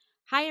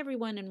Hi,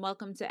 everyone, and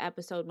welcome to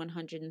episode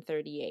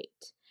 138.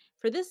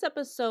 For this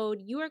episode,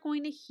 you are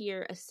going to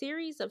hear a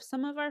series of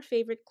some of our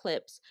favorite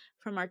clips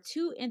from our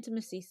 2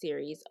 intimacy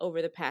series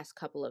over the past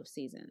couple of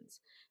seasons.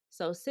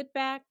 So sit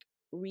back,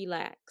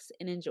 relax,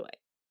 and enjoy.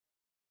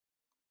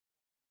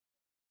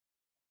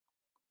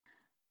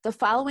 The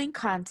following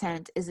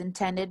content is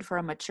intended for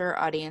a mature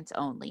audience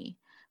only.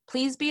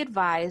 Please be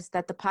advised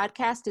that the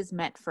podcast is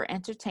meant for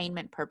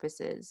entertainment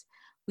purposes.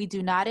 We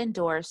do not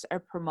endorse or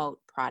promote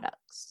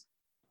products.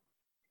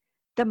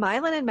 The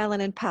Myelin and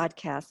Melanin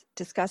podcast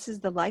discusses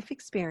the life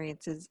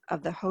experiences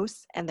of the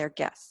hosts and their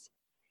guests.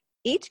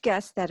 Each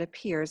guest that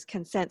appears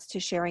consents to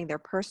sharing their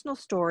personal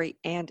story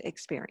and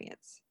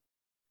experience.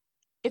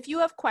 If you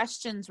have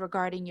questions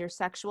regarding your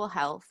sexual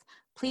health,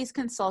 please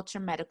consult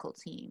your medical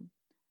team.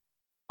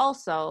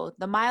 Also,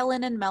 the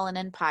Myelin and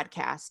Melanin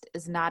podcast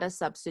is not a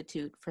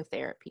substitute for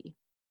therapy.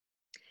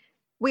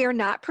 We are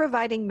not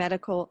providing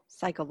medical,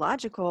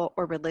 psychological,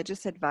 or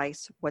religious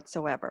advice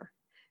whatsoever.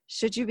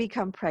 Should you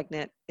become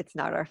pregnant, it's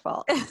not our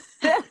fault.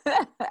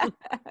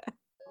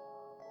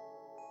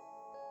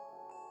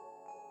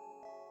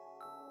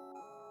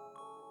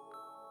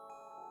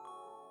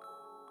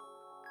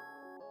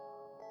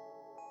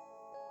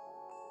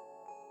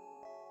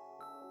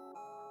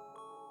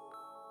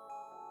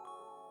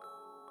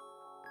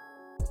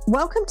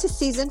 Welcome to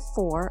Season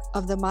 4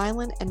 of the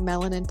Myelin and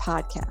Melanin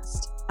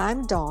podcast.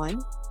 I'm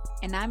Dawn.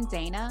 And I'm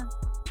Dana.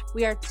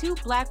 We are 2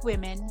 Black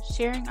women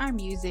sharing our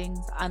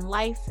musings on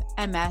life,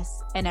 MS,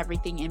 and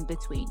everything in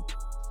between.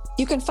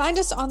 You can find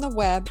us on the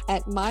web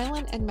at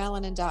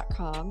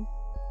myelinandmelanin.com,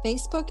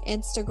 Facebook,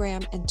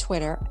 Instagram, and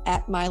Twitter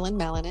at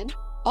myelinmelanin.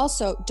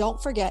 Also,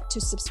 don't forget to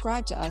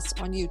subscribe to us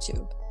on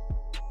YouTube.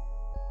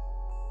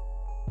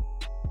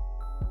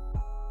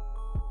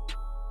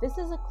 This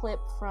is a clip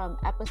from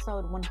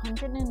episode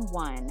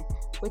 101,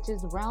 which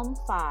is Realm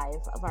 5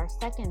 of our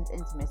 2nd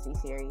intimacy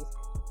series,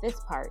 this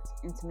part,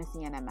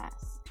 Intimacy and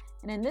MS.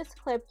 And in this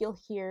clip, you'll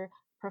hear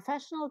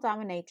professional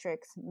dominatrix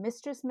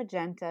Mistress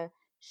Magenta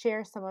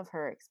share some of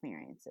her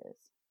experiences.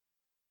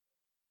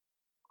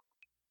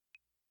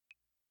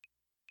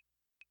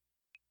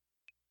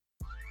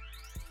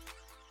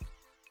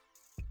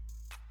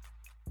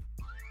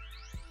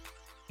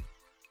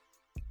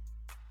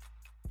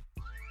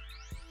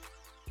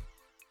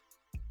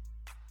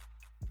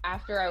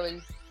 After I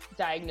was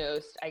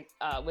diagnosed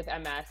with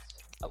MS,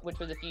 which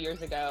was a few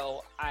years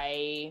ago,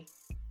 I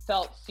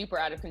felt super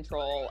out of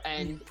control,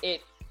 and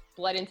it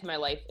bled into my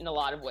life in a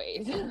lot of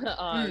ways. And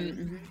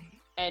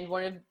and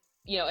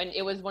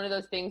it was one of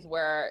those things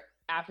where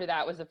after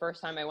that was the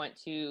first time I went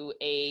to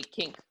a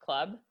kink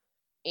club,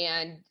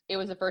 and it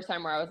was the first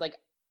time where I was like,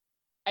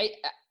 I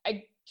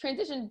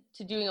transitioned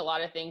to doing a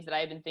lot of things that I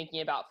had been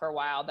thinking about for a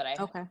while that I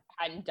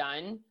hadn't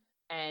done,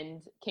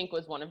 and kink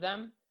was one of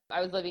them.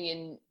 I was living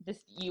in the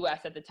U.S.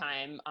 at the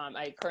time.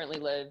 I currently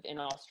live in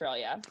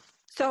Australia.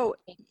 So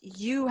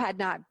you had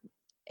not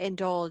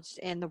indulged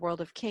in the world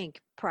of kink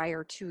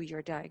prior to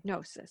your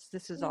diagnosis.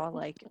 This is all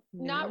like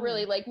not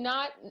really, like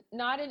not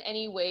in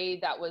any way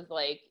that was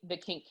like the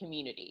kink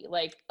community.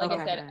 Like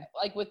I said,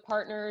 like with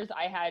partners,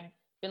 I had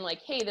been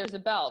like, hey, there's a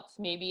belt.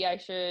 Maybe I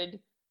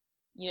should,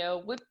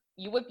 whip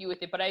you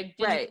with it. But I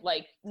didn't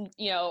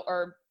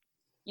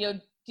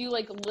do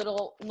like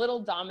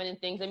little dominant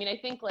things. I mean, I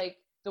think like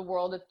the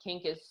world of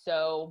kink is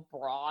so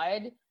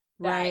broad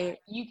that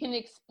you can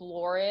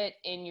explore it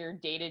in your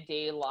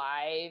day-to-day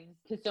lives,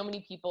 because so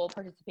many people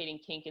participate in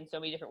kink in so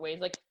many different ways.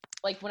 Like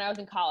when I was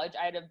in college,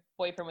 I had a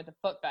boyfriend with a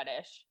foot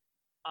fetish.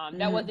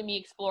 That wasn't me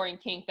exploring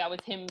kink. That was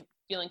him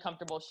feeling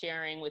comfortable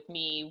sharing with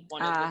me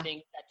one of the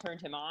things that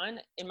turned him on,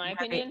 in my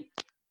opinion.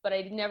 But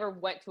I never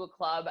went to a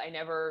club. I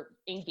never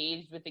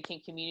engaged with the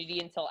kink community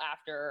until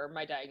after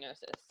my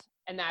diagnosis.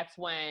 And that's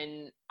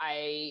when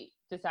I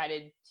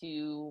decided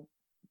to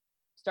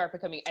start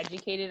becoming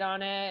educated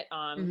on it,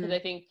 because I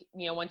think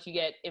once you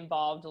get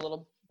involved a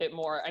little bit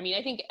more, I mean,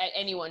 I think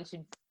anyone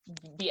should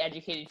be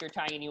educated if you're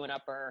tying anyone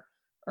up or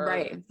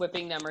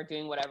whipping them or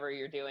doing whatever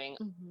you're doing.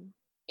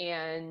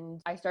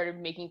 And I started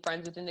making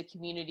friends within the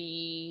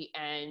community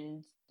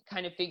and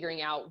kind of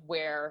figuring out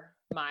where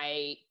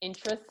my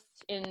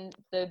interests in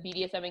the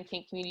BDSM and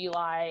kink community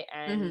lie,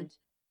 and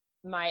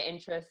my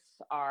interests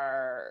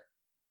are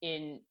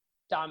in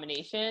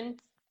domination,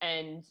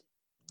 and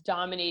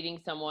dominating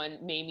someone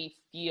made me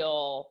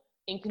feel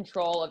in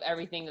control of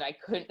everything that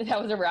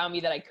was around me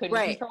that I couldn't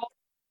control.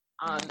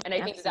 And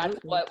I think that's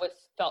what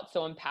felt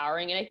so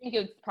empowering. And I think it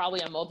was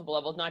probably on multiple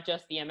levels, not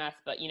just the MS,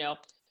 but,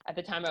 at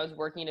the time I was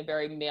working in a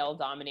very male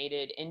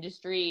dominated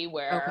industry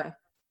where,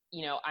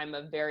 I'm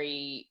a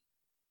very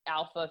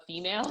alpha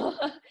female.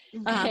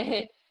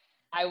 And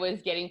I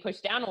was getting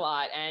pushed down a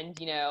lot, and,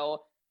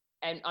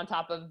 and on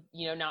top of,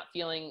 not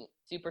feeling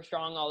super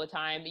strong all the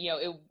time,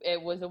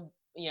 it was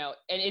and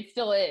it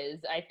still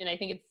is. I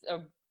think it's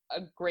a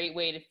great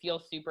way to feel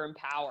super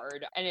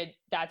empowered, and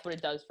that's what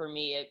it does for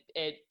me.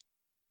 It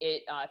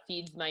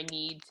feeds my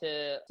need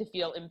to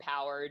feel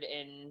empowered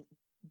in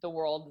the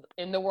world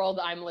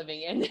I'm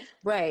living in.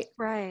 Right.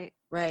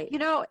 You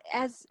know,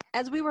 as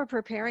we were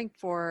preparing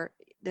for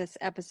this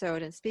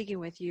episode and speaking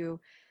with you,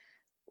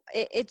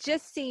 it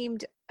just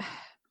seemed,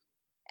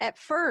 at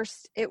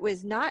first it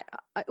wasn't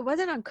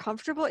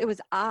uncomfortable. It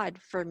was odd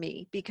for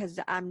me because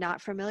I'm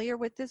not familiar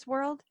with this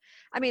world.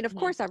 I mean, of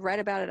course I've read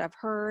about it, I've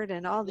heard,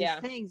 and all these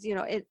things, you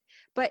know,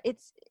 but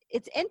it's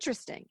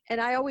interesting, and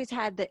I always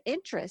had the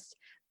interest,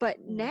 but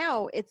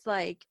now it's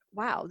like,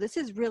 wow, this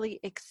is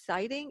really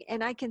exciting.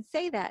 And I can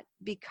say that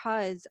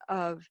because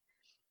of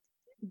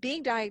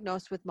being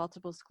diagnosed with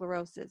multiple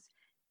sclerosis.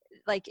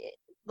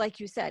 Like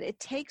you said, it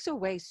takes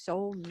away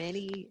so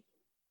many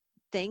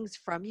things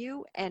from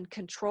you, and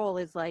control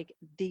is like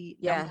the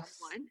number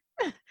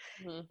one.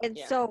 And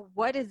so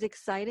what is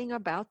exciting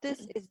about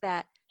this is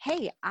that,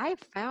 hey, I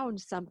found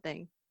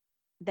something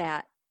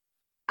that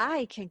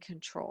I can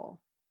control,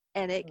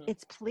 and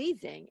it's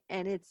pleasing,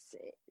 and it's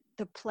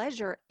the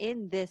pleasure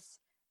in this,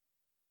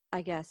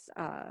 I guess,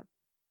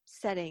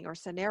 setting or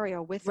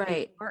scenario with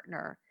a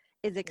partner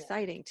is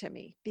exciting to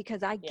me,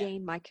 because I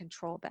gain my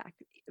control back,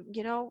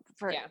 you know,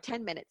 for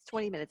 10 minutes,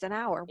 20 minutes, an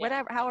hour,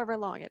 whatever, however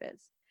long it is.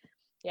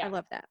 I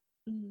love that.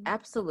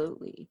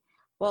 Absolutely.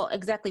 Well,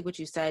 exactly what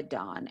you said,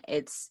 Dawn.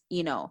 It's,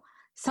 you know,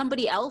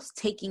 somebody else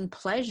taking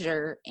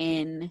pleasure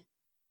in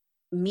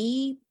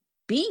me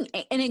being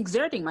and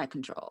exerting my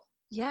control.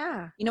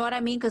 Yeah. You know what I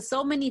mean? Because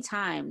so many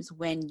times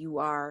when you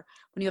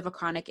have a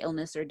chronic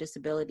illness or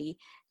disability,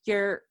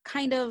 you're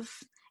kind of,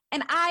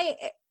 and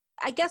I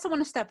guess I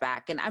want to step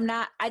back, and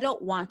I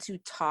don't want to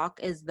talk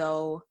as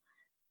though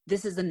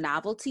this is a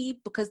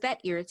novelty, because that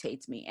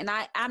irritates me. And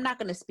I'm not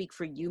going to speak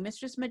for you,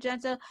 Mistress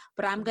Magenta,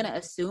 but I'm going to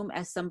assume,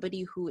 as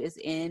somebody who's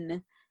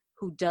in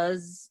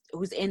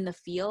the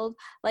field,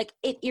 like,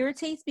 it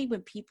irritates me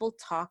when people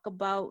talk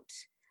about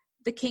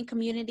the kink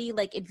community,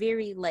 like, it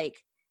very,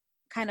 like,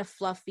 kind of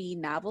fluffy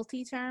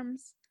novelty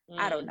terms.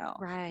 I don't know.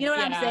 Right. You know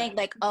what I'm saying?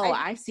 Like,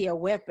 I see a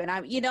whip and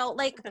I'm, you know,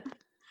 like,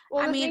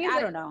 well, I mean, I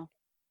don't know.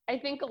 I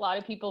think a lot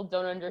of people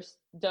don't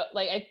understand,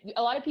 like,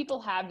 a lot of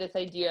people have this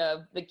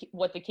idea of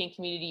what the kink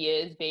community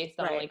is based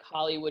on like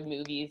Hollywood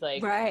movies,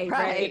 like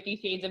 50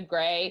 Shades of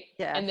Grey.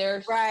 Yeah. And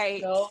there's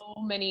so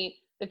many,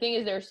 the thing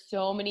is, there's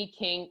so many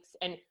kinks,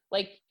 and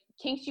like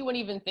kinks you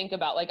wouldn't even think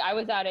about. Like, I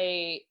was at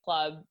a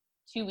club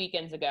 2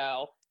 weekends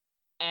ago,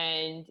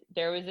 and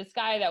there was this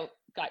guy that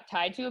got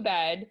tied to a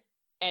bed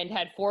and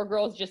had 4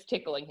 girls just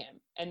tickling him,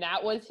 and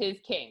that was his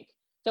kink.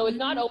 So it's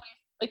not always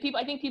like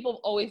I think people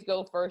always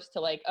go first to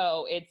like,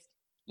 oh, it's,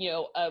 you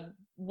know, a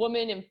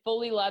woman in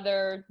fully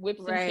leather, whips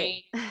and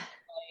chains.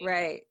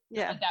 Like,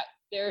 Yeah. that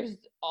there's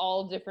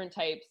all different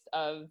types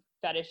of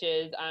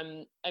fetishes.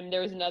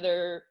 There was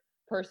another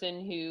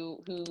person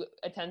who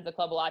attends the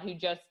club a lot, who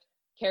just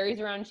carries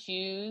around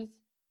shoes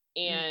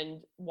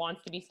and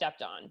wants to be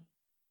stepped on.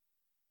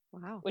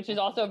 Wow. Which is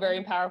also a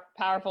very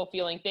powerful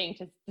feeling thing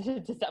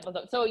to step on.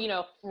 So, you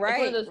know, it's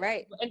one of those,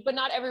 but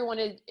not everyone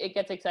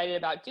gets excited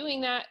about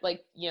doing that,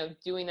 like, you know,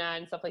 doing that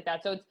and stuff like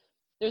that. So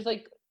there's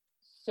like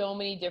so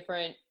many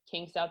different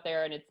kinks out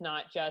there, and it's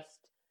not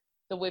just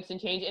the whips and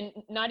chains,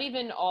 and not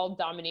even all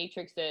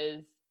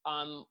dominatrixes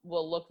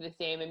will look the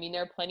same. I mean,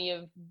 there are plenty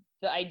of,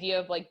 the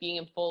idea of like being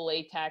in full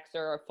latex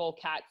or a full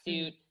cat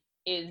suit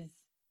is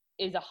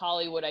a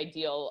Hollywood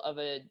ideal of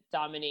a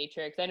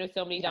dominatrix. I know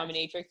so many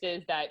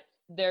dominatrixes that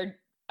their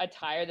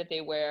attire that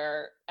they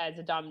wear as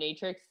a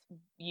dominatrix,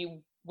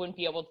 you wouldn't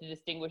be able to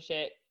distinguish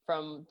it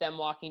from them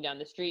walking down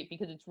the street,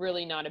 because it's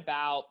really not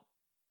about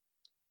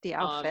the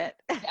outfit.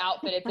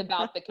 It's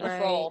about the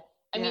control.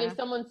 I mean,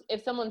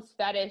 if someone's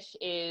fetish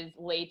is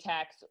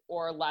latex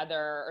or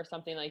leather or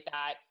something like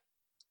that,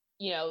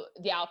 you know,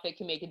 the outfit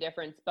can make a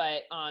difference.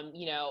 But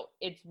you know,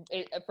 it's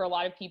for a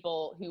lot of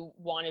people who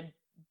want to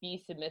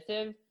be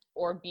submissive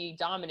or be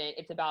dominant,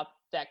 it's about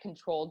that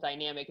control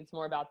dynamic. It's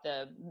more about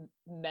the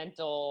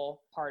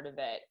mental part of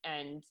it.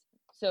 And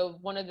so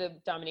one of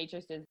the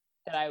dominatrixes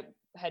that I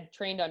had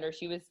trained under,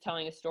 she was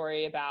telling a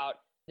story about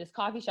this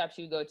coffee shop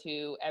she would go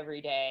to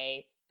every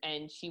day,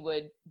 and she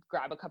would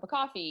grab a cup of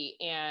coffee,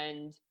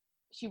 and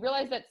she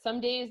realized that some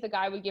days the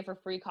guy would give her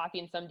free coffee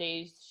and some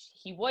days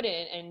he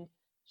wouldn't, and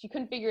she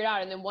couldn't figure it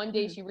out. And then one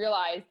day she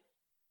realized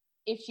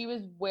if she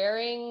was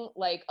wearing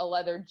like a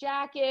leather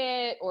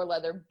jacket or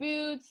leather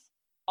boots,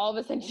 all of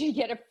a sudden she'd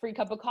get a free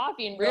cup of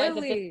coffee, and realize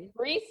that the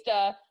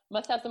barista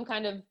must have some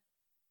kind of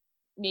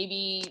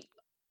maybe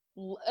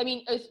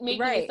the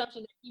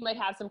assumption that he might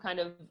have some kind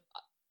of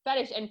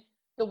fetish. And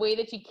the way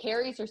that she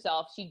carries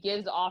herself, she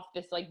gives off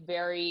this like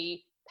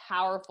very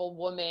powerful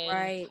woman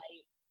type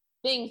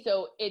thing.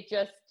 So it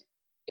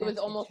was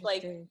almost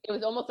like an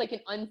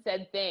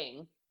unsaid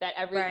thing that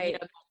you know,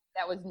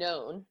 that was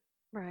known.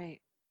 Right.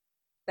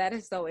 That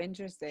is so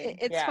interesting.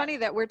 It's funny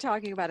that we're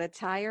talking about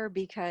attire,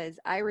 because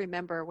I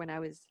remember when I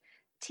was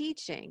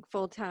teaching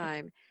full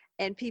time,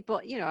 and people,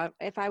 you know,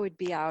 if I would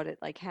be out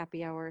at like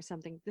happy hour or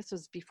something, this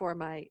was before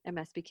my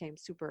MS became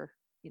super,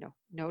 you know,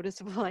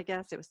 noticeable, I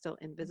guess. It was still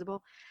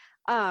invisible.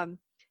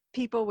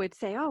 people would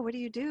say, "Oh, what do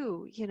you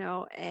do?"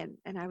 And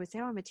I would say,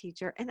 "Oh, I'm a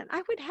teacher." And then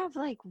I would have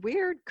like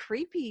weird,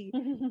 creepy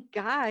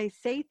guys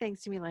say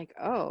things to me like,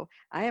 "Oh,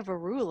 I have a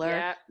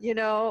ruler,"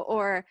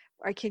 or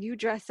 "Can you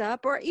dress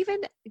up?" Or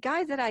even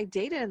guys that I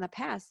dated in the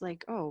past,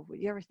 like, "Oh,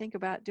 would you ever think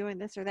about doing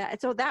this or that?"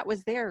 And so that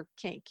was their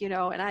kink,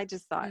 and I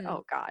just thought,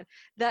 "Oh God,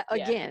 that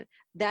again,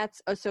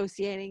 that's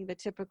associating the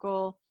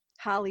typical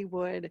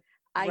Hollywood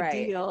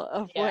ideal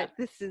of what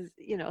this is,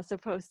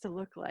 supposed to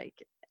look like."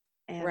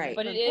 And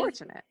but it's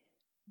unfortunate.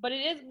 But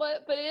it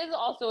is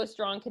also a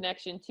strong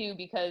connection too,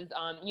 because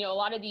a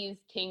lot of these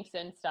kinks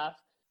and stuff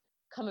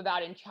come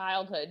about in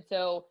childhood.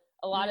 So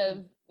a lot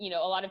of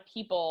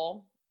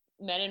people,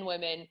 men and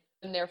women,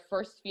 when they're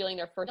first feeling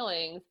their first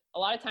feelings, a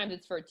lot of times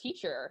it's for a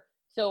teacher.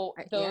 So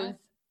those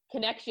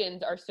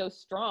connections are so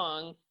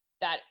strong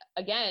that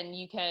again,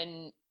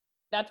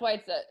 that's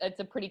why it's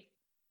a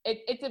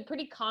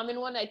pretty common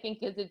one, I think,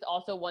 because it's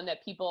also one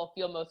that people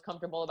feel most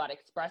comfortable about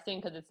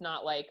expressing, because it's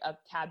not like a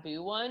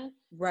taboo one.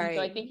 Right. And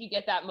so I think you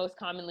get that most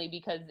commonly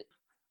because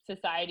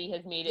society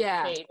has made it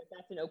say that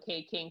that's an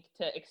okay kink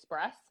to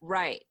express.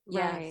 Right.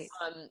 Yes.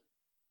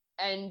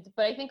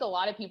 But I think a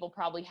lot of people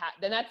probably have,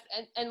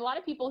 and a lot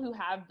of people who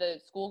have the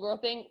schoolgirl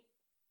thing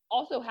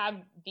also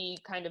have the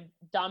kind of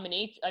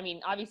dominate. I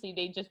mean, obviously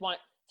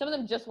some of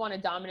them just want a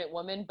dominant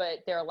woman,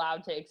 but they're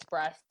allowed to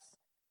express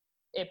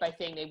it by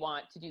saying they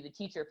want to do the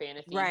teacher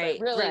fantasy. Right.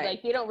 But really,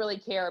 like, they don't really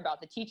care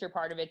about the teacher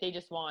part of it. They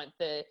just want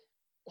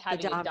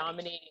having a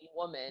dominating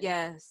woman.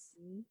 Yes.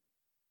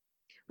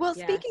 Well,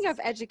 speaking of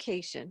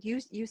education,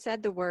 you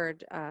said the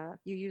word,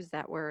 you used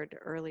that word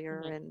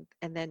earlier,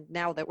 and then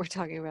now that we're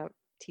talking about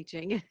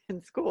teaching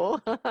in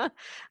school,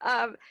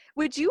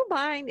 would you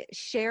mind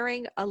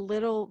sharing a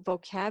little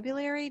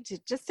vocabulary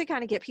just to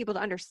kind of get people to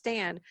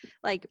understand,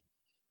 like,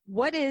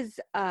 what is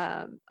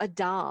a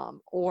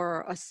dom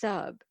or a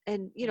sub?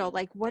 And,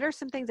 like, what are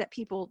some things that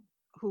people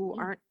who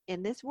aren't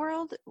in this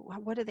world,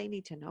 what do they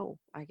need to know,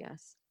 I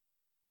guess?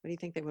 What do you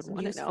think they would want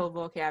to know? Useful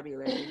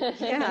vocabulary.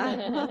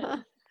 Yeah.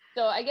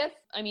 So I guess,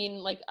 I mean,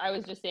 like I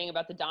was just saying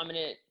about the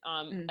dominant,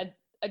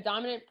 a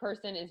dominant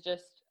person is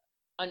just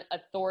an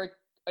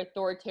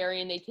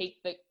authoritarian.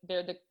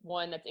 They're the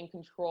one that's in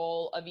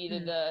control of either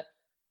the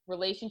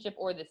relationship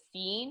or the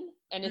scene.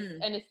 And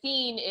a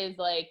scene is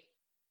like,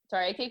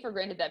 sorry, I take for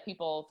granted that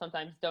people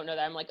sometimes don't know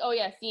that. I'm like, oh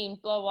yeah, scene,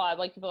 blah, blah.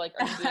 Like, people are like,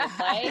 are you doing a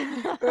play?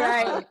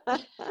 Right.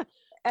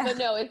 But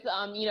no, it's,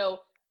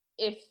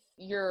 if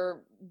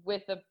you're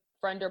with a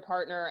friend or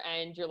partner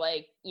and you're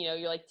like,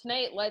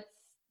 tonight, let's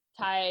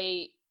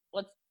tie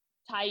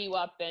you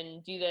up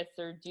and do this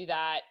or do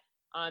that.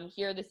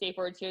 Here are the safe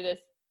words,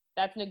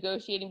 that's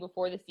negotiating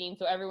before the scene.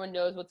 So everyone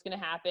knows what's going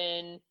to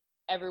happen.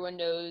 Everyone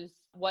knows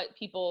what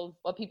people's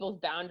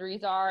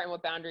boundaries are and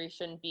what boundaries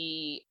shouldn't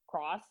be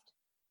crossed.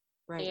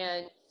 Right.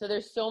 And so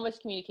there's so much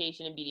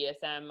communication in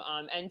BDSM.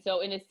 And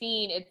so in a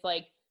scene, it's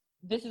like,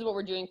 this is what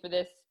we're doing for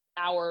this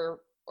hour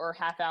or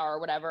half hour or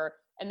whatever.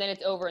 And then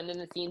it's over, and then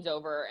the scene's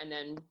over, and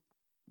then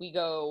we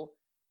go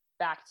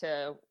back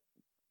to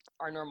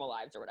our normal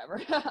lives or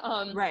whatever.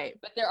 Right.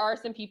 But there are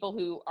some people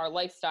who are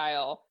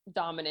lifestyle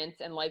dominants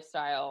and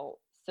lifestyle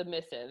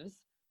submissives.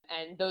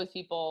 And those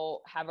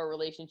people have a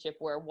relationship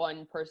where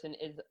one person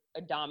is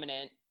a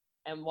dominant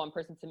and one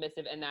person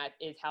submissive, and that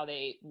is how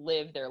they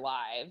live their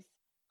lives.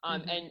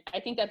 And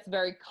I think that's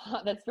very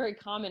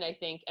common, I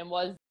think, and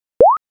was.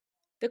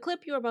 The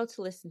clip you're about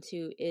to listen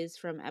to is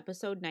from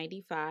episode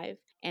 95,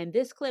 and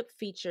this clip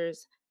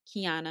features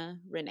Kiana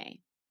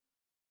Renee.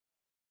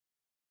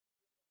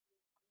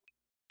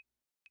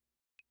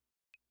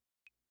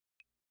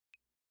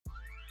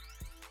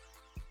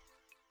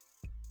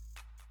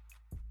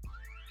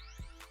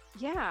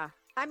 Yeah.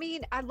 I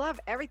mean, I love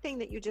everything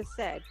that you just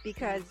said,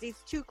 because these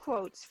two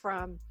quotes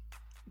from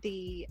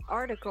the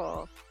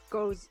article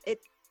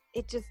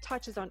it just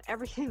touches on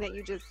everything that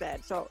you just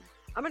said. So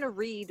I'm going to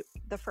read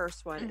the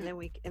first one and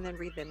then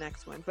read the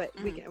next one, but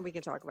we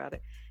can talk about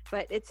it.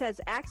 But it says,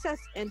 access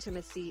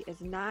intimacy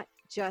is not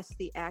just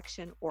the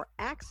action or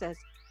access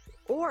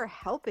or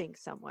helping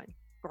someone,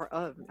 or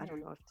of, I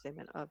don't know if they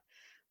meant of.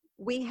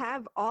 We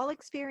have all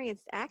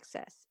experienced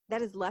access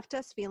that has left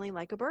us feeling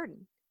like a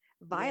burden,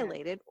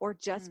 violated, or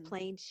just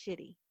plain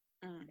shitty.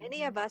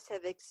 Many of us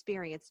have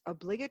experienced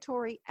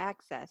obligatory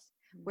access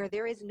where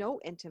there is no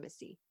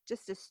intimacy,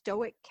 just a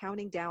stoic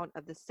counting down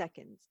of the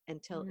seconds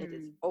until it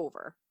is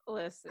over.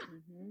 Listen.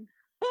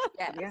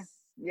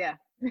 Yes. Yeah.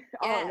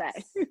 All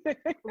that.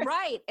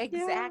 Right.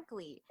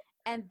 Exactly.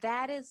 Yeah. And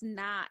that is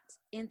not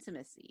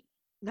intimacy.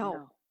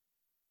 No.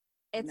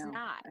 It's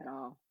not at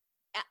all.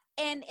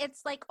 And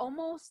it's like,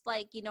 almost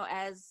like,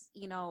 as,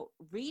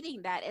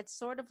 reading that, it's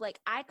sort of like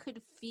I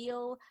could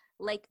feel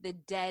like the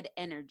dead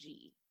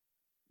energy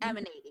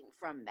emanating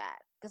from that.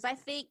 Because I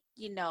think,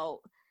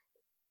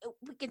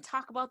 we can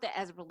talk about that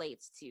as it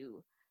relates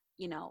to,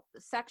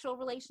 sexual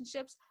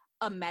relationships,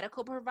 a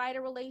medical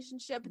provider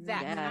relationship,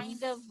 that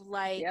kind of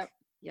like,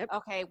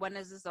 okay, when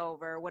is this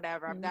over?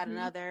 Whatever. I've got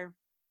another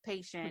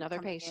patient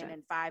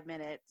in 5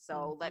 minutes.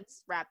 So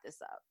let's wrap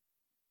this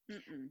up.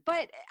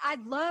 But I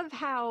love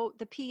how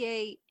the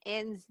PA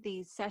ends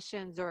these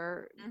sessions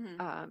or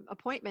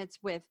appointments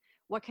with,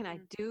 what can I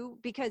do?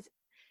 Because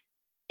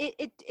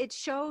it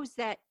shows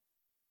that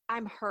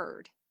I'm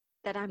heard,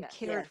 that I'm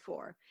cared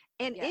for.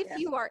 And if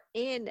you are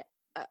in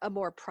a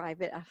more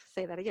private, I'll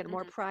say that again, a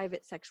more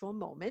private sexual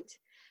moment,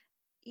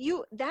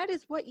 that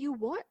is what you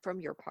want from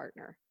your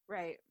partner.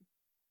 Right.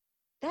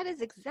 That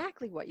is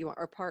exactly what you want,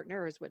 or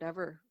partners,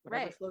 whatever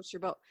floats your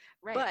boat.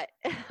 Right.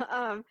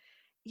 But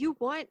you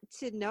want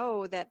to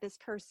know that this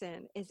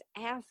person is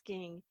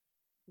asking,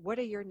 what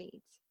are your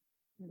needs?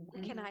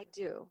 What can I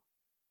do?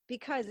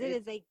 Because it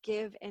is a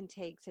give and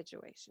take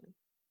situation.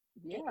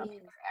 Yeah,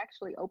 they're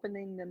actually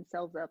opening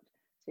themselves up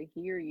to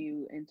hear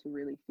you and to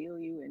really feel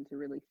you and to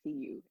really see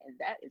you. And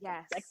that is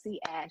sexy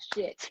ass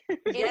shit.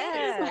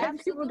 Yeah.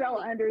 People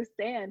don't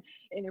understand.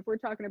 And if we're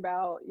talking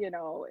about,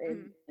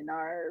 in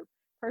our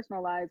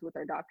personal lives with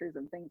our doctors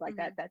and things like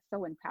that, that's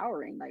so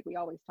empowering. Like we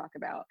always talk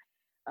about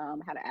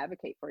how to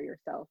advocate for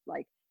yourself.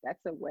 Like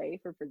that's a way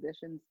for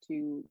physicians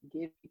to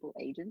give people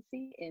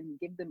agency and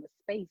give them a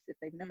space if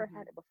they've never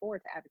had it before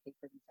to advocate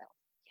for themselves.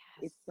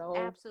 It's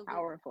so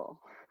powerful.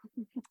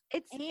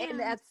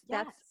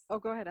 That's oh,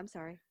 go ahead. I'm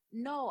sorry.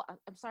 No,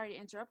 I'm sorry to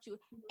interrupt you.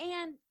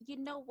 And you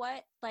know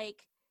what?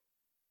 Like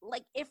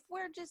if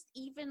we're just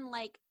even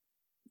like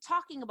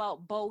talking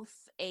about both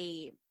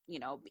in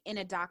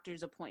a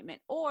doctor's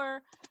appointment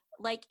or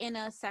like in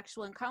a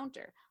sexual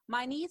encounter,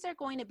 my needs are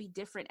going to be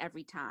different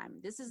every time.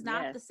 This is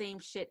not the same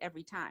shit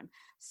every time.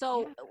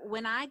 So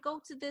when I go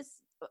to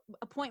this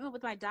appointment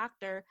with my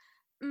doctor,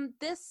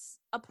 this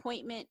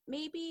appointment,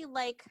 maybe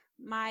like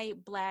my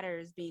bladder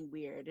is being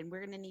weird and we're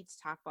going to need to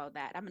talk about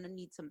that. I'm going to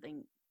need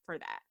something for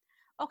that.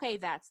 Okay,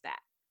 that's that.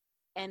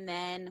 And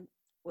then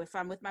if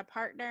I'm with my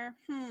partner,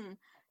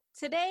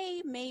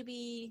 today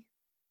maybe,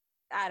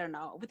 I don't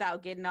know,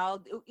 without getting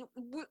all,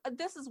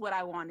 this is what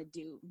I want to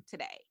do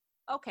today.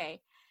 Okay.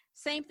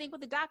 Same thing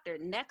with the doctor.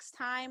 Next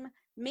time,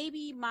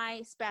 maybe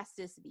my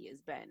spasticity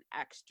has been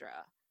extra.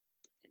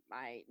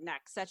 My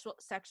next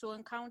sexual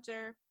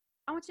encounter,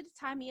 I want you to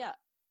tie me up.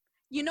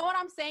 You know what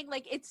I'm saying?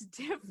 Like it's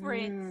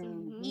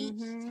different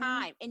each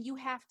time, and you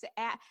have to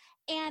add.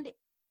 And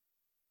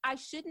I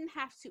shouldn't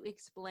have to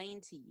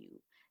explain to you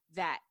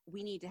that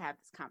we need to have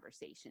this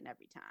conversation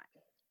every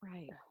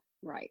time.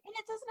 Right. And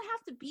it doesn't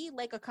have to be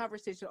like a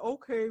conversation.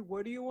 Okay,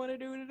 what do you want to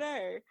do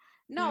today?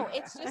 No,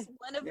 it's just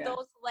one of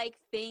those like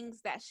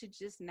things that should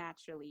just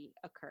naturally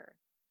occur.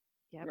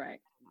 Yep. Right.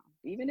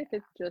 Even if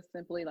it's just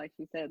simply, like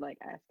you said, like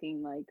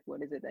asking, like,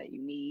 what is it that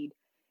you need?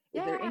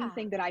 Is there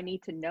anything that I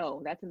need to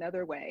know? That's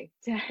another way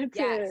to ask,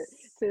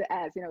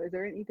 is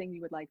there anything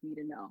you would like me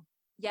to know?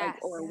 Yes.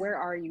 Like, or where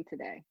are you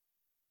today?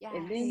 Yes.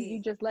 And then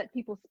you just let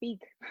people speak.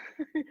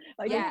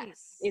 Like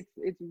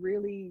it's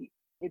really,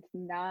 it's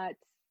not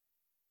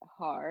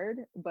hard,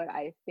 but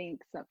I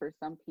think for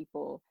some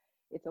people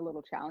it's a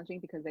little challenging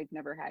because they've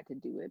never had to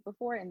do it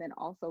before, and then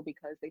also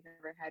because they've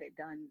never had it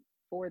done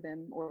for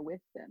them or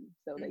with them,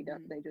 so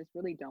they just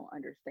really don't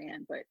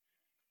understand. But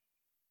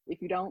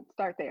if you don't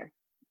start there,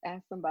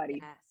 ask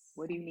somebody,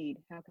 what do you need?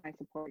 How can I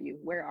support you?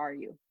 Where are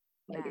you?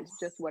 Like it's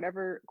just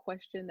whatever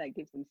question that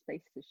gives them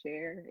space to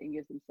share and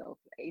gives themselves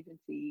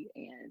agency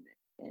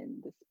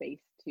and the space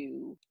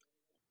to.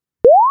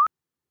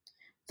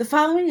 The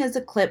following is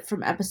a clip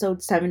from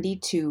episode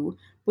 72,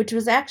 which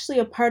was actually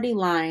a party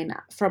line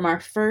from our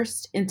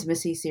first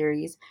intimacy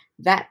series,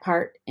 That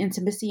Part,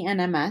 Intimacy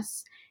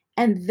NMS.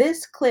 And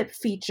this clip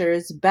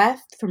features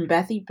Beth from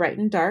Bethy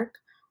Brighton Dark,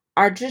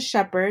 Ardra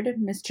Shepard,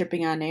 Miss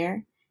Tripping on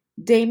Air,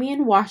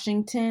 Damian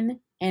Washington,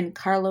 and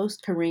Carlos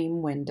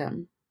Kareem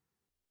Wyndham.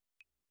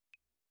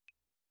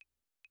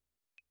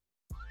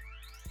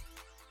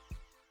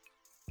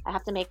 I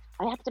have to make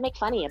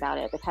funny about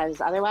it because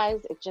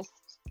otherwise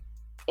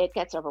it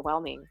gets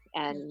overwhelming.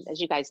 And as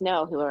you guys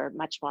know, who are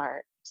much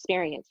more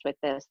experienced with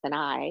this than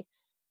I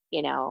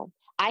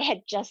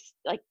had just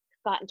like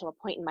gotten to a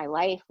point in my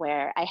life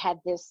where I had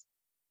this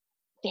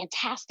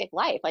fantastic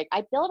life. Like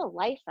I built a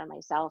life for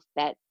myself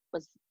that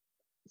was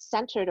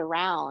centered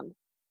around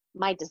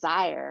my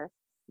desire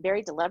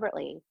very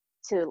deliberately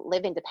to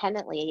live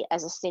independently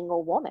as a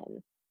single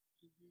woman.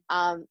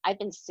 I've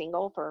been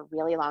single for a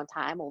really long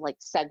time. We'll like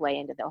segue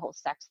into the whole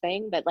sex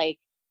thing, but like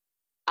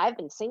I've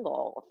been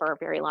single for a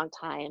very long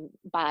time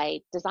by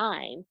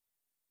design.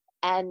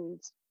 And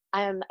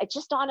it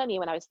just dawned on me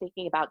when I was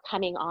thinking about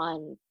coming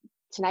on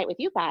tonight with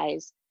you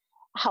guys,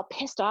 how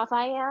pissed off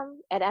I am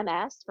at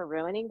MS for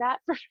ruining that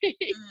for me.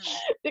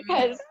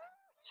 Because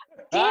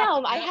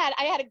damn, I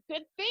had a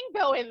good thing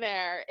going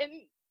there. And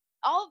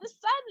all of a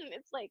sudden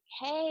it's like,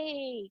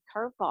 hey,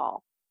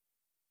 curveball.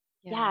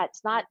 Yeah, it's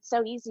not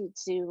so easy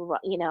to,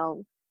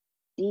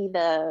 be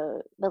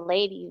the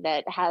lady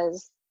that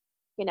has,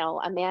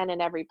 a man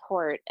in every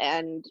port,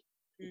 and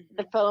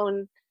the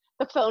phone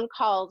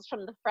calls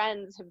from the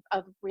friends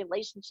of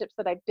relationships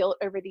that I've built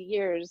over the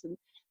years. And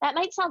that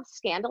might sound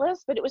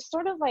scandalous, but it was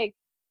sort of like,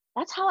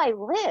 that's how I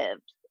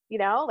lived,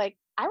 like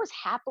I was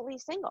happily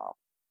single.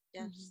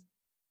 Yes.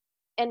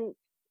 And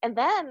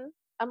then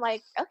I'm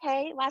like,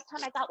 okay, last time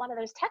I got one of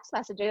those text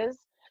messages,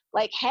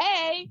 like,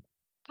 hey,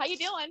 how you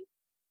doing?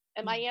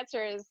 And my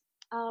answer is,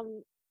 I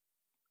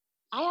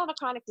have a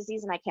chronic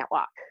disease and I can't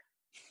walk.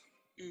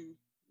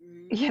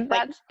 Yeah,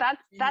 that's a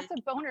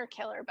boner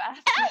killer,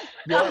 Beth.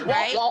 Yeah,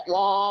 right. Right.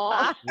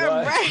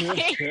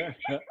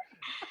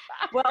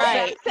 Well,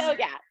 Right. So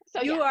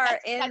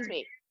that's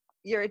me.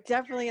 You're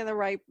definitely in the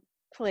right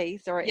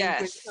place or in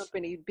good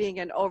company, being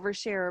an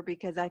oversharer,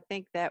 because I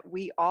think that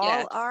we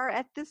all are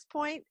at this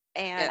point,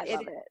 and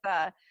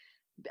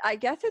I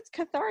guess it's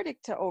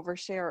cathartic to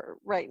overshare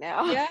right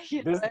now. Yeah.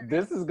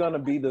 This is gonna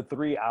be the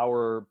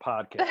 3-hour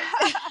podcast.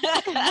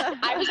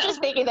 I was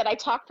just thinking that I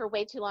talked for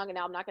way too long, and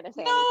now I'm not going to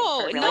say anything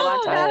for a really no,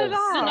 long time. not at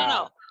all.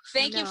 No.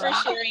 Thank you for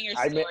sharing your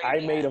story. I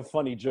made a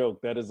funny joke.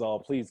 That is all.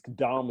 Please,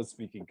 Dom was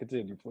speaking.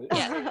 Continue, please.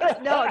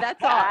 No,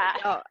 that's all.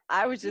 No,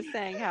 I was just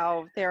saying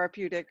how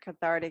therapeutic,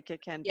 cathartic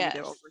it can be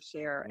to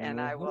overshare,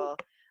 and I will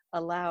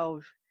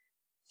allow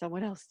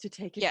someone else to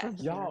take it from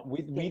y'all.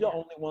 We the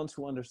only ones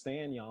who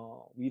understand,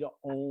 y'all. We the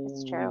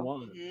only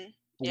ones.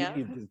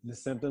 The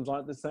symptoms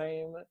aren't the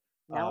same.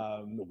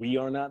 Nope. We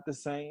are not the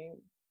same.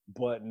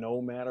 But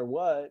no matter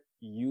what,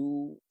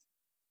 you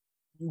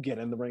get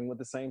in the ring with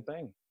the same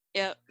thing.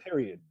 Yeah.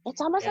 Period. It's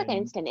almost like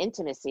instant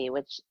intimacy,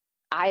 which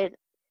I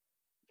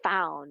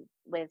found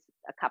with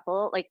a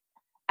couple. Like,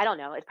 I don't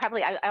know. It's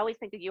probably, I always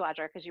think of you,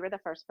 Audra, because you were the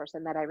first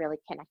person that I really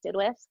connected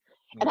with.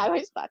 And I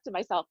always thought to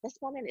myself, this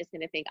woman is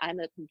going to think I'm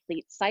a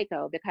complete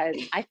psycho, because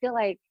I feel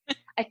like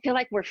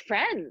we're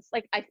friends.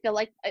 Like, I feel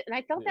like, and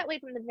I felt that way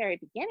from the very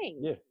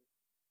beginning. Yeah.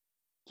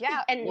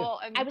 Yeah, and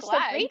well, I was so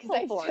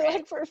grateful for it. I feel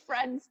like we're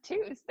friends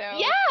too. So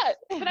yeah,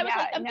 but I was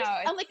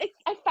like,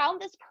 I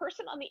found this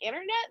person on the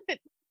internet that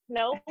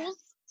knows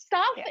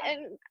stuff,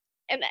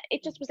 and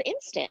it just was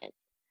instant.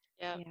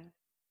 Yeah.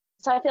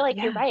 So I feel like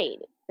you're right.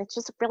 It's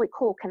just a really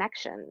cool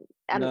connection,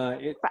 out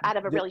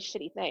of a really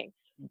shitty thing.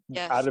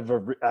 Yes. Out of a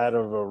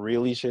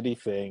really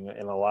shitty thing,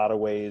 in a lot of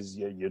ways,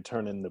 you're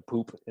turning the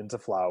poop into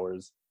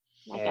flowers.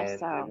 I guess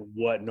so.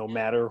 No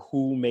matter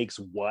who makes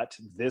what,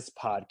 this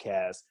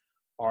podcast,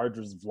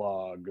 Ardra's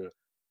vlog,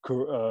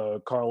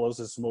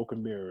 Carlos's Smoke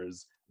and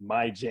Mirrors,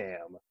 my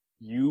jam,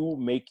 you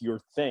make your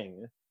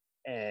thing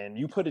and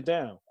you put it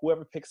down.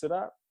 Whoever picks it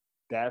up,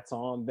 that's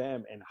on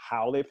them, and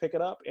how they pick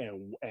it up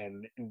and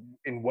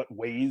in what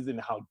ways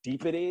and how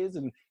deep it is,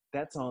 and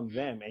that's on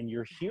them. And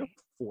you're here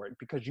for it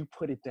because you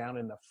put it down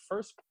in the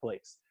first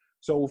place.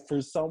 So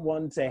for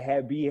someone to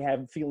have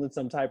feeling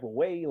some type of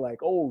way,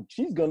 like, oh,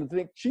 she's gonna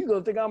think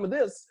I'm a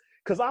this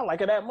because I like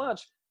her that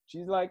much.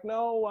 She's like,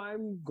 no,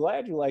 I'm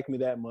glad you like me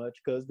that much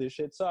because this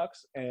shit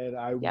sucks. And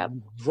I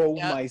drove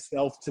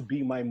myself to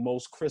be my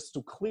most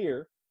crystal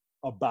clear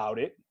about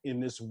it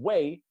in this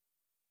way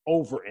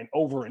over and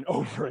over and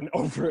over and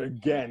over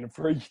again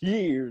for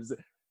years.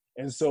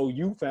 And so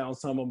you found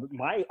some of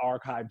my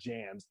archive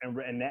jams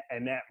and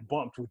that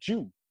bumped with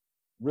you.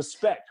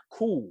 Respect,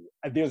 cool.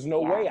 There's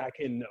no way I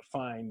can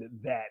find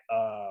that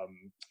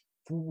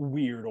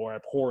weird or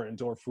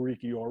abhorrent or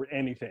freaky or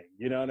anything.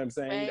 You know what I'm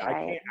saying?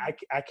 Right.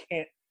 I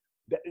can't.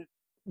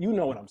 You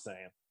know what I'm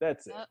saying?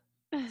 That's it.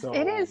 So,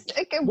 it is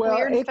like a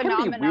weird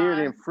phenomenon. It can be weird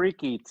and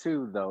freaky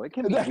too, though. It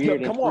can be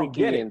weird and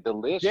freaky and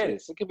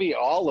delicious. It can be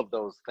all of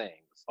those things.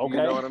 Okay.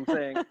 You know what I'm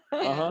saying?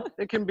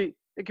 It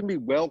can be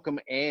welcome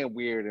and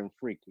weird and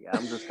freaky.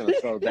 I'm just gonna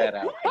throw that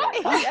out there.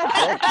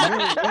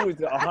 You was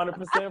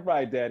 100%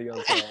 right, Daddy. On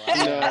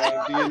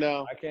do you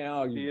know? I can't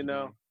argue. Do you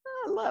know?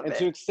 I love and it.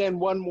 to extend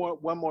one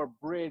more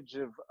bridge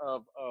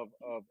of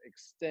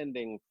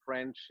extending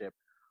friendship.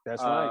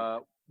 That's right.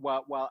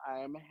 While I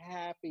am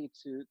happy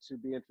to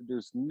be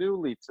introduced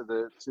newly to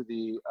the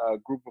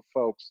group of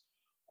folks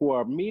who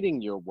are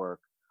meeting your work,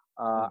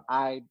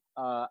 I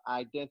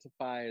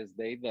identify as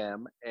they,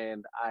 them,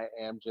 and I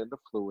am gender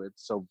fluid.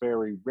 So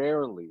very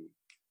rarely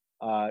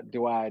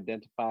do I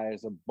identify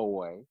as a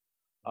boy,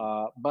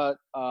 but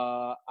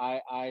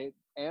I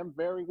am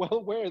very well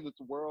aware that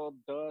the world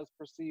does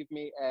perceive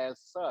me as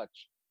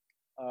such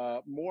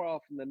more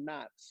often than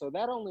not. So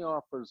that only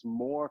offers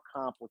more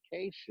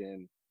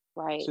complication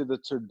to the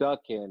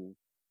turducken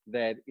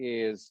that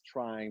is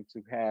trying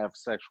to have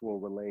sexual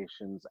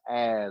relations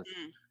as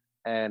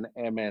an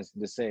MS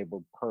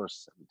disabled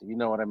person. Do you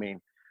know what I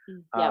mean?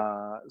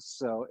 Yep.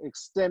 So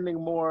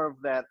extending more of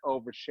that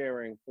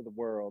oversharing for the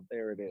world.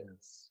 There it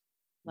is.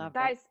 Love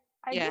Guys,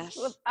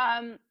 it.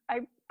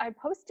 I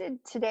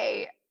posted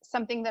today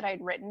something that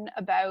I'd written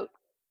about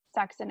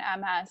sex and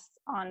MS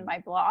on my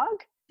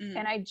blog.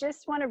 And I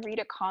just want to read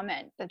a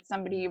comment that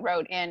somebody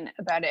wrote in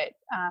about it.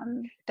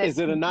 Is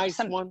it a nice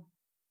one?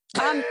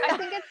 I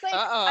think it's like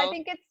I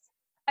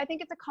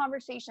think it's a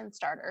conversation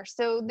starter.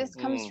 So this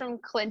comes from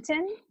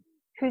Clinton,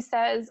 who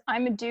says,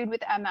 "I'm a dude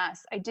with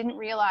MS. I didn't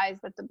realize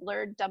that the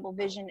blurred double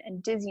vision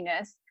and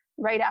dizziness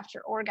right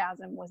after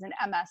orgasm was an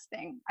MS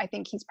thing. I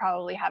think he's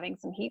probably having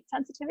some heat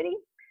sensitivity."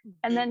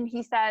 And then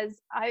he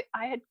says, I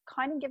had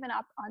kind of given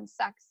up on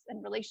sex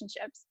and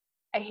relationships.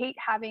 I hate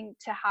having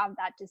to have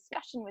that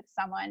discussion with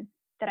someone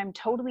that I'm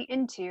totally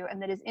into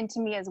and that is into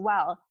me as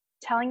well.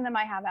 telling them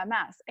I have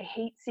MS. I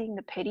hate seeing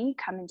the pity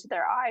come into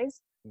their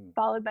eyes,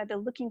 followed by the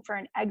looking for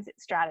an exit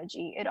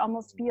strategy. It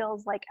almost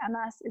feels like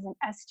MS is an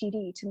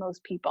STD to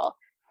most people.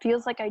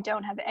 Feels like I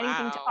don't have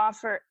anything to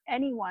offer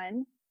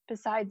anyone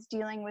besides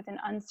dealing with an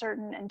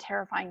uncertain and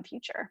terrifying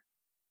future.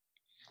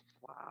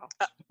 Wow.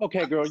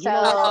 Okay, girl. You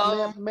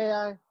know what? May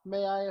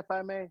I, if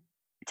I may?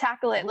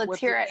 Tackle it. Let's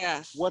hear it.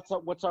 Yes.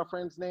 What's our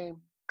friend's name?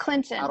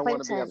 Clinton. I don't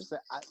want to be upset.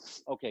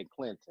 Okay,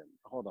 Clinton.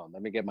 Hold on.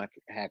 Let me get my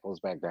hackles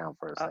back down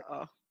for a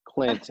second.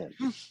 Clinton.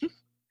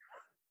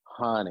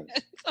 Honey.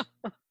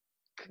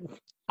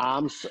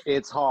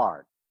 It's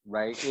hard,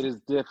 right? It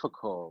is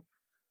difficult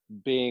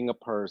being a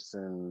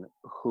person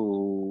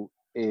who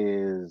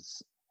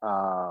is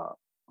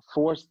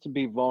forced to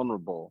be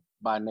vulnerable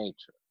by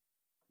nature,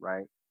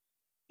 right?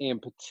 In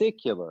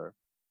particular,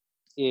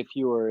 if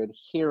you are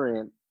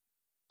adherent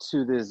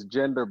to this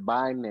gender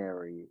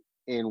binary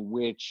in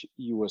which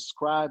you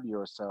ascribe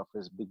yourself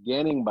as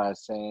beginning by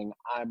saying,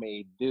 I'm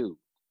a dude.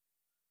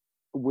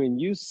 When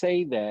you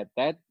say that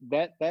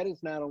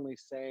is not only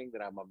saying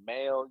that I'm a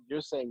male,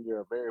 you're saying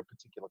you're a very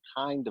particular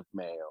kind of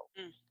male.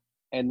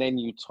 And then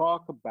you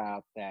talk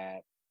about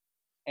that,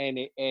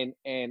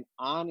 and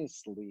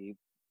honestly,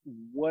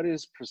 what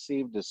is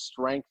perceived as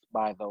strength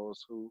by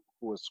those who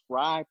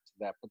ascribe to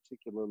that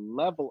particular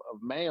level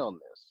of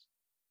maleness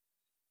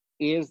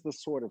is the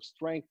sort of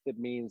strength that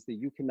means that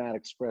you cannot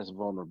express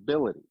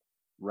vulnerability,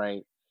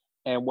 right?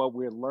 And what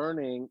we're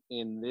learning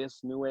in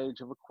this new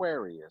age of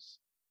Aquarius,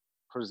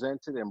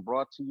 presented and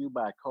brought to you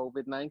by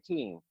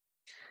COVID-19,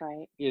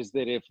 right, is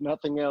that if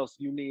nothing else,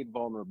 you need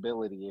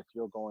vulnerability if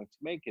you're going to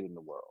make it in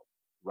the world,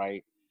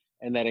 right?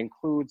 And that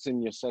includes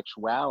in your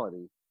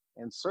sexuality.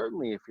 And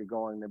certainly if you're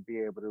going to be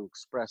able to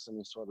express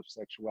any sort of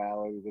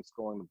sexuality that's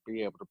going to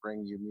be able to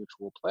bring you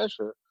mutual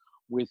pleasure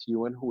with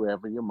you and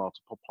whoever your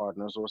multiple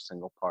partners or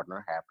single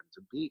partner happen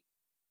to be.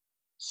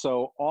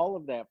 So all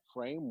of that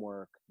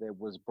framework that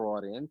was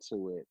brought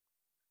into it,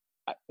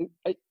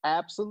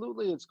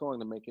 absolutely it's going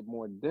to make it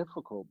more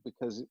difficult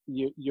because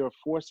you're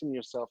forcing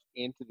yourself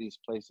into these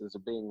places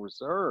of being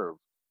reserved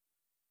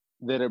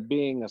that are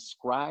being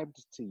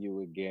ascribed to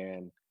you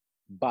again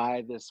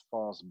by this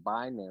false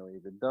binary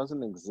that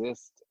doesn't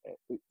exist.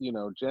 You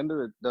know,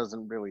 gender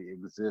doesn't really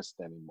exist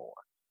anymore,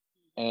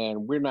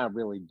 and we're not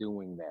really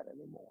doing that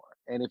anymore.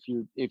 And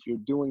if you're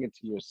doing it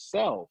to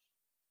yourself,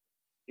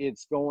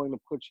 it's going to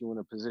put you in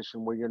a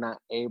position where you're not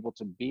able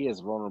to be as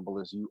vulnerable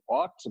as you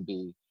ought to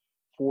be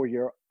for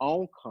your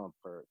own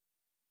comfort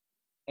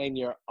and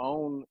your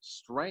own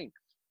strength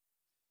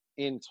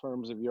in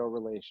terms of your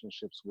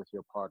relationships with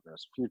your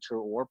partners, future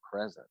or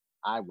present,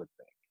 I would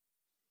think.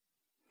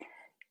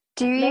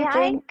 Do you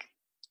think?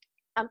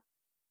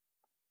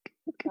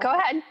 Go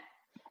ahead.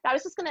 I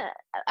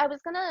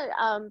was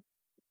gonna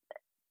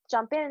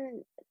jump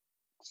in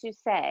to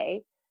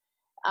say,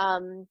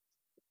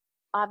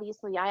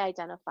 obviously I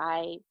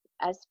identify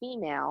as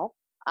female,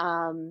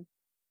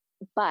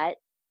 but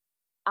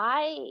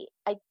I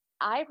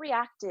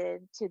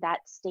reacted to that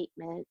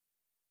statement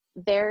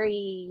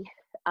very,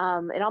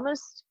 it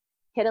almost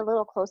hit a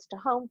little close to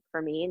home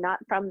for me, not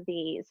from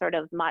the sort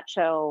of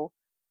macho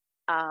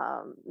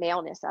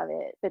maleness of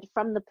it, but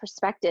from the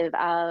perspective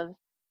of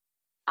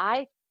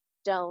I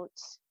don't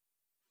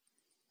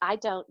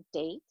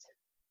date.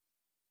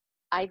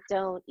 I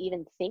don't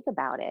even think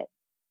about it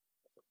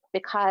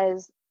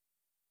because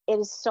it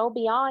is so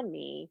beyond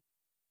me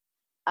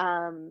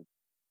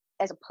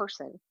as a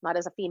person, not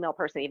as a female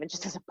person, even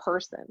just as a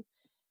person,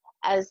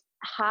 as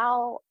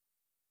how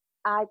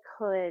I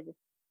could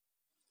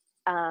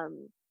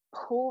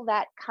pull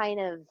that kind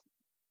of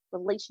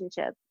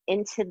relationship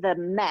into the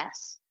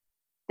mess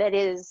that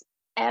is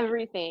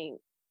everything,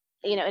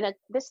 you know, and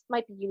this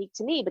might be unique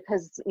to me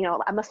because, you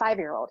know, I'm a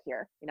 5-year-old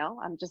here, you know,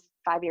 I'm just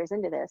 5 years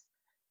into this.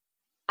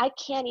 I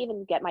can't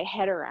even get my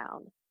head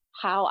around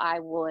how I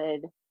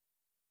would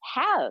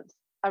have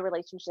a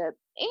relationship.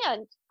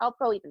 And I'll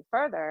go even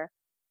further.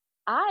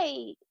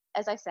 I,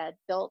 as I said,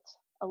 built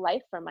a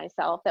life for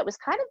myself that was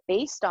kind of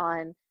based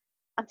on,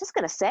 I'm just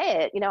going to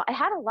say it, you know, I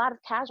had a lot of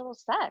casual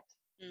sex.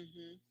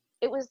 Mm-hmm.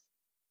 It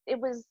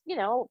was, you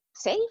know,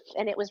 safe,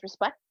 and it was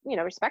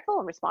respectful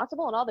and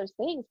responsible and all those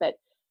things. But,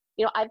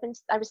 you know, I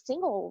was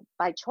single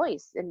by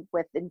choice and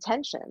with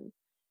intention.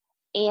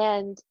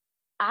 And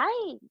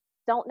I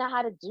don't know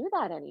how to do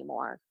that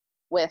anymore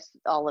with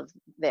all of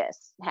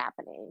this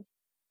happening.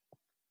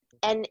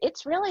 And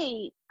it's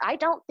really, I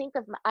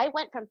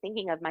went from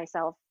thinking of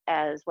myself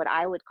as what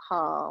I would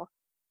call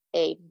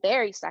a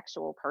very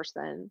sexual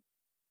person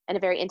and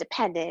a very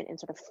independent and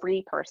sort of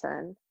free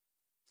person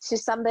to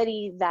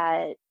somebody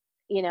that,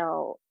 you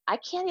know, I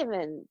can't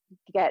even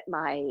get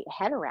my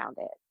head around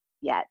it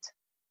yet.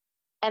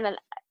 And then,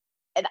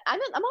 and I'm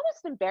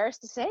almost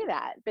embarrassed to say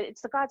that, but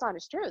it's the God's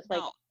honest truth.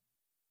 Like, no.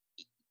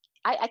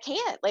 I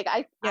can't, like,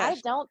 I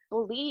don't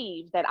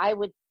believe that I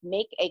would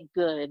make a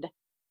good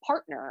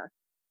partner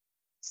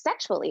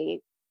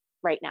sexually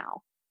right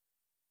now.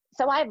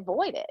 So I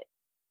avoid it.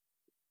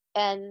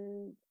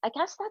 And I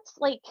guess that's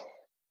like,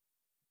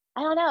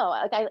 I don't know.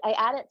 Like I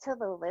add it to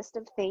the list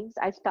of things.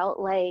 I felt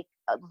like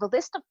the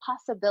list of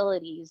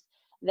possibilities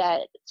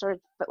that sort of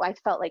I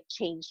felt like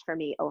changed for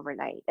me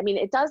overnight. I mean,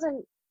 it's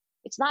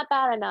not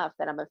bad enough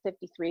that I'm a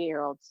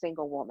 53-year-old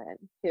single woman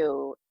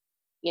who,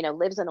 you know,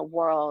 lives in a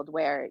world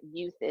where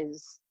youth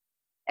is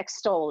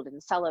extolled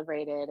and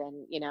celebrated,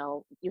 and, you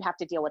know, you have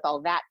to deal with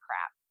all that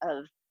crap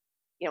of,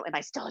 you know, am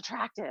I still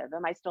attractive?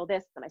 Am I still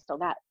this? Am I still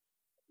that?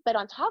 But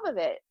on top of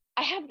it,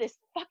 I have this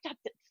fucked up,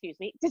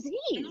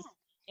 disease.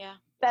 Yeah.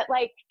 That,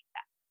 like,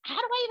 how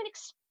do I even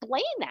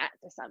explain that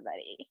to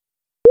somebody?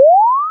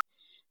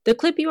 The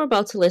clip you are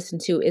about to listen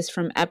to is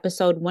from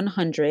episode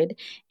 100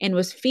 and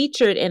was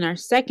featured in our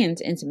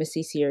second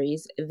intimacy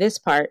series, This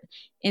Part,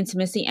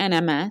 Intimacy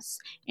NMS,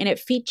 and it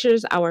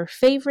features our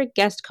favorite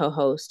guest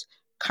co-host,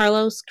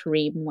 Carlos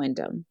Kareem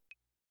Wyndham.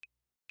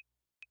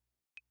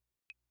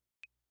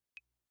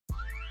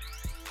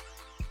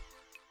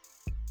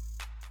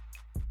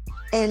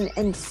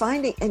 And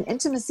finding an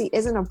intimacy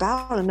isn't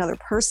about another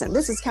person.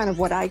 This is kind of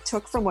what I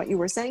took from what you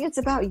were saying. It's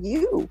about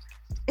you.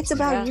 It's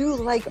about you,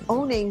 like,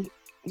 owning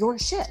your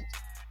shit.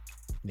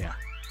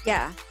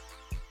 Yeah.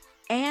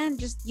 And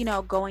just, you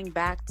know, going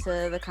back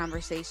to the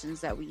conversations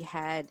that we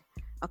had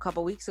a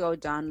couple weeks ago,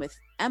 Dawn, with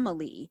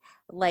Emily,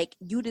 like,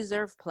 you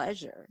deserve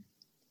pleasure.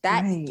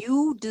 That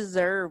you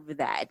deserve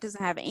that. It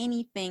doesn't have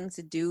anything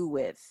to do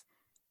with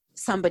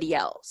somebody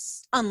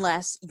else,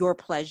 unless your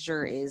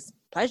pleasure is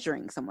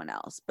pleasuring someone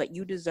else, but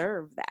you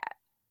deserve that.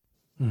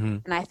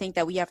 And I think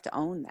that we have to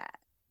own that.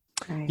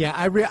 Yeah,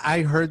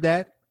 I heard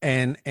that,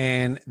 and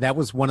that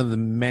was one of the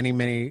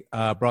many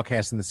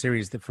broadcasts in the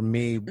series that for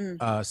me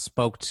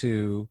spoke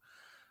to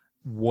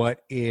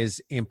what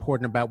is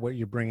important about what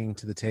you're bringing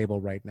to the table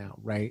right now,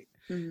 right?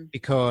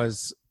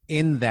 Because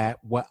in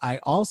that, what I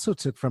also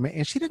took from it,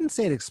 and she didn't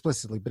say it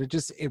explicitly, but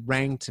it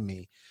rang to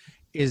me,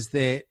 is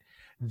that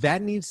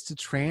needs to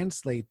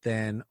translate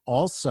then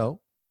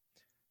also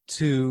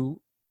to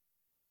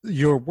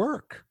your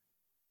work.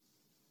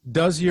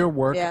 Does your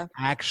work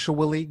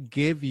actually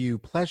give you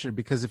pleasure?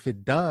 Because if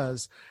it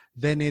does,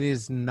 then it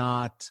is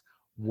not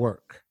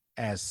work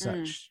as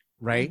such,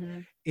 right?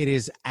 It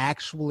is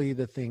actually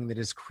the thing that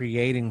is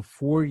creating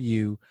for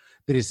you,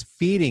 that is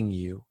feeding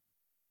you,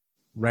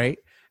 right?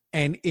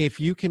 And if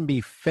you can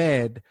be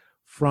fed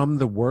from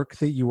the work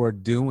that you are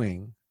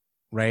doing,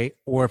 right?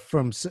 Or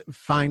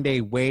find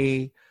a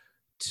way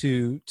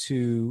to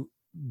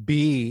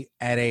be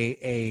at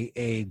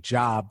a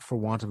job, for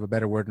want of a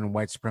better word, in a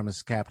white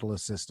supremacist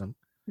capitalist system,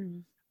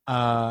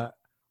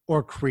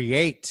 or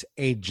create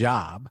a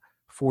job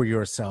for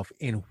yourself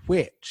in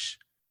which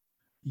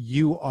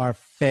you are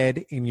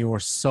fed in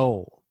your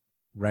soul,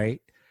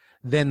 right?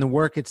 Then the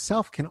work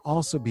itself can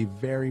also be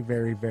very,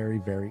 very, very,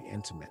 very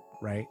intimate,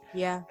 right?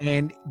 Yeah.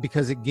 And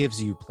because it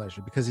gives you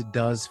pleasure, because it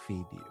does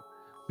feed you,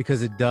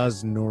 because it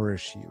does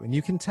nourish you. And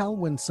you can tell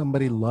when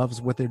somebody loves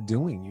what they're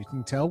doing. You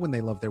can tell when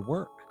they love their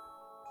work.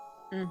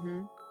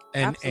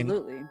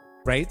 Absolutely.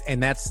 Right?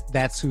 And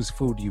that's whose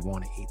food you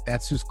want to eat.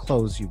 That's whose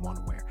clothes you want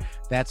to wear.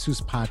 That's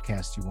whose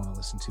podcast you want to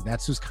listen to.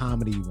 That's whose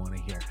comedy you want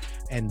to hear.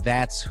 And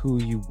that's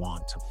who you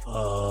want to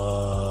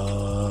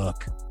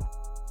fuck.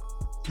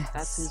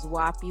 That's whose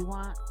WAP you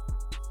want.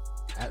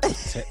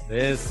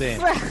 Listen.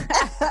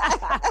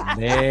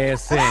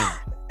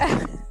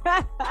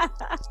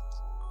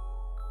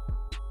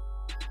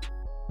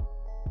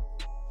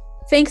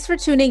 Thanks for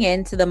tuning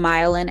in to the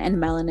Myelin and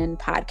Melanin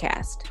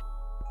podcast.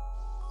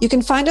 You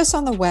can find us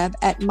on the web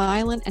at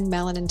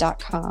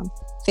myelinandmelanin.com,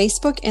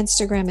 Facebook,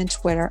 Instagram, and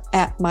Twitter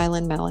at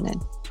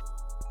myelinmelanin.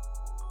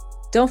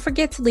 Don't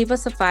forget to leave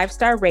us a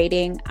 5-star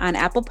rating on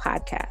Apple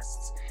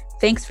Podcasts.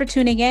 Thanks for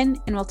tuning in,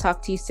 and we'll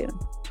talk to you soon.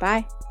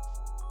 Bye.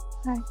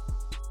 Bye.